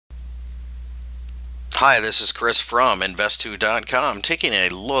Hi, this is Chris from Investoo.com taking a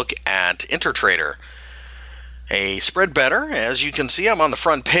look at InterTrader, a spread better. As you can see, I'm on the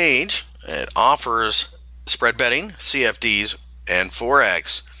front page. It offers spread betting, CFDs, and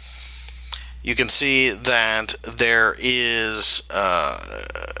Forex. You can see that there is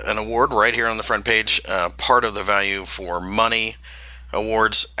an award right here on the front page, part of the value for money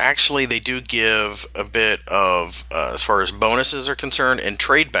awards. Actually, they do give a bit of, as far as bonuses are concerned, and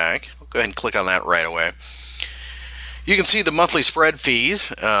trade back. Go ahead and click on that right away. You can see the monthly spread fees,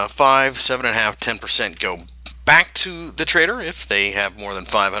 5, 7.5, 10% go back to the trader if they have more than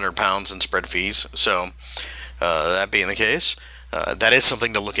 500 pounds in spread fees. So that being the case, that is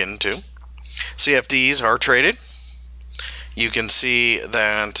something to look into. CFDs are traded. You can see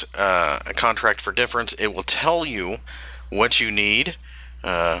that a contract for difference, it will tell you what you need.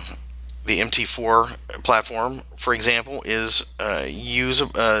 The MT4 platform, for example, is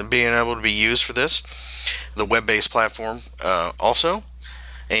being able to be used for this. The web-based platform also.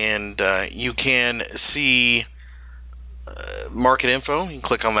 And you can see market info. You can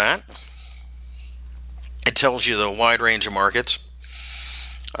click on that. It tells you the wide range of markets.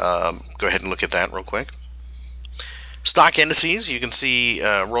 Go ahead and look at that real quick. Stock indices, you can see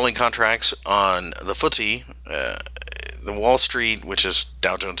rolling contracts on the FTSE, the Wall Street, which is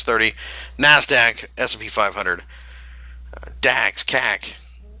Dow Jones 30, NASDAQ, S&P 500, DAX, CAC,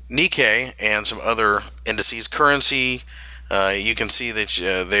 Nikkei, and some other indices. Currency, you can see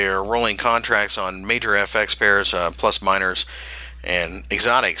that they're rolling contracts on major FX pairs, plus minors and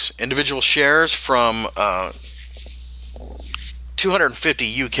exotics. Individual shares from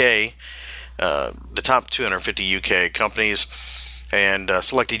 250 UK, the top 250 UK companies, and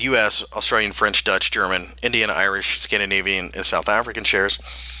selected US, Australian, French, Dutch, German, Indian, Irish, Scandinavian, and South African shares.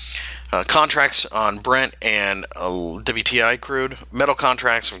 Contracts on Brent and WTI crude, metal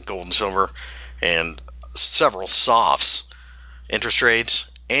contracts from gold and silver, and several softs, interest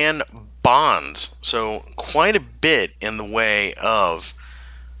rates, and bonds. So quite a bit in the way of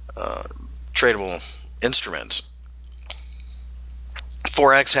tradable instruments.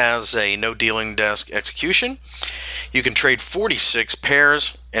 Forex has a no dealing desk execution. You can trade 46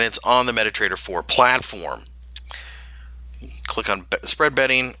 pairs, and it's on the MetaTrader 4 platform. Click on spread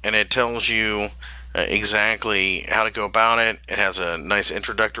betting, and it tells you exactly how to go about it. It has a nice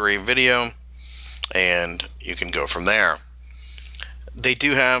introductory video, and you can go from there. They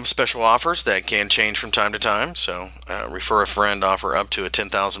do have special offers that can change from time to time. So refer a friend offer up to a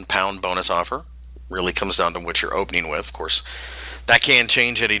 10,000 pound bonus offer. Really comes down to what you're opening with. Of course, that can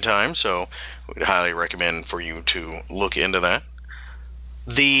change anytime, so we'd highly recommend for you to look into that.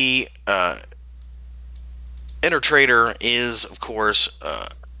 The InterTrader is, of course,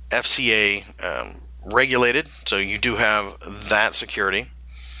 FCA regulated, so you do have that security.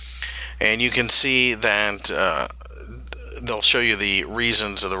 And you can see that they'll show you the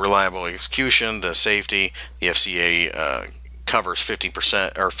reasons of the reliable execution, the safety. The FCA covers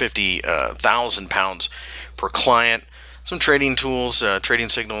 50% or 50,000 pounds per client. Some trading tools, trading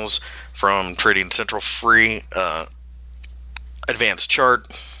signals from Trading Central free, advanced chart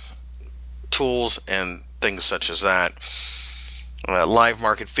tools, and things such as that. Live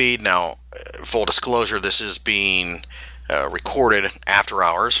market feed. Now, full disclosure, this is being recorded after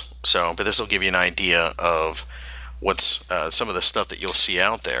hours, but this will give you an idea of what's some of the stuff that you'll see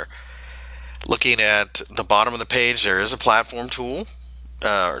out there. Looking at the bottom of the page, there is a platform tool.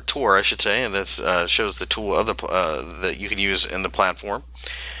 Or tour, I should say, and that shows the tool of the that you can use in the platform.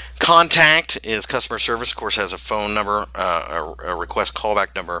 Contact is customer service. Of course, has a phone number, a request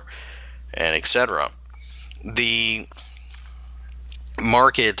callback number, and etc. The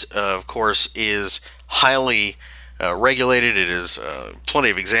market, of course, is highly regulated. It is plenty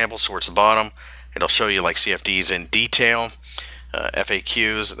of examples towards the bottom. It'll show you like CFDs in detail,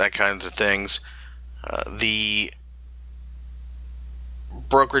 FAQs, that kinds of things. The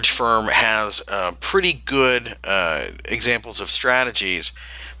brokerage firm has pretty good examples of strategies,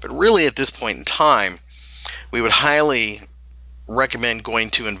 but really at this point in time, we would highly recommend going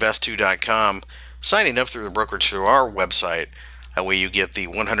to Investoo.com, signing up through the brokerage through our website. That way you get the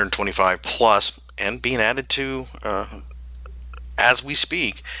 125 plus and being added to, as we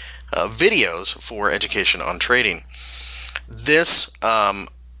speak, videos for education on trading. This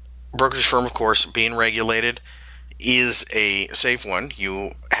brokerage firm, of course, being regulated, is a safe one.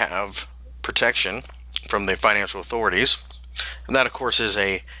 You have protection from the financial authorities, and that, of course, is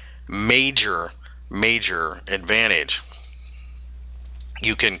a major advantage.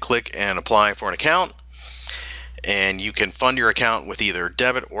 You can click and apply for an account, and you can fund your account with either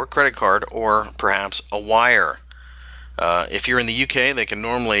debit or credit card, or perhaps a wire. If you're in the UK, they can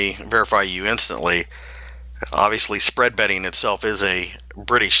normally verify you instantly. Obviously, spread betting itself is a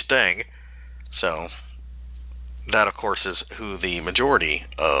British thing, so that, of course, is who the majority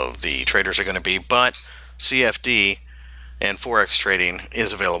of the traders are going to be, but CFD and Forex trading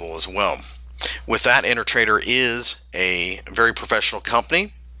is available as well. With that, InterTrader is a very professional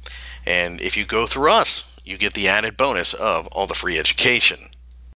company, and if you go through us, you get the added bonus of all the free education.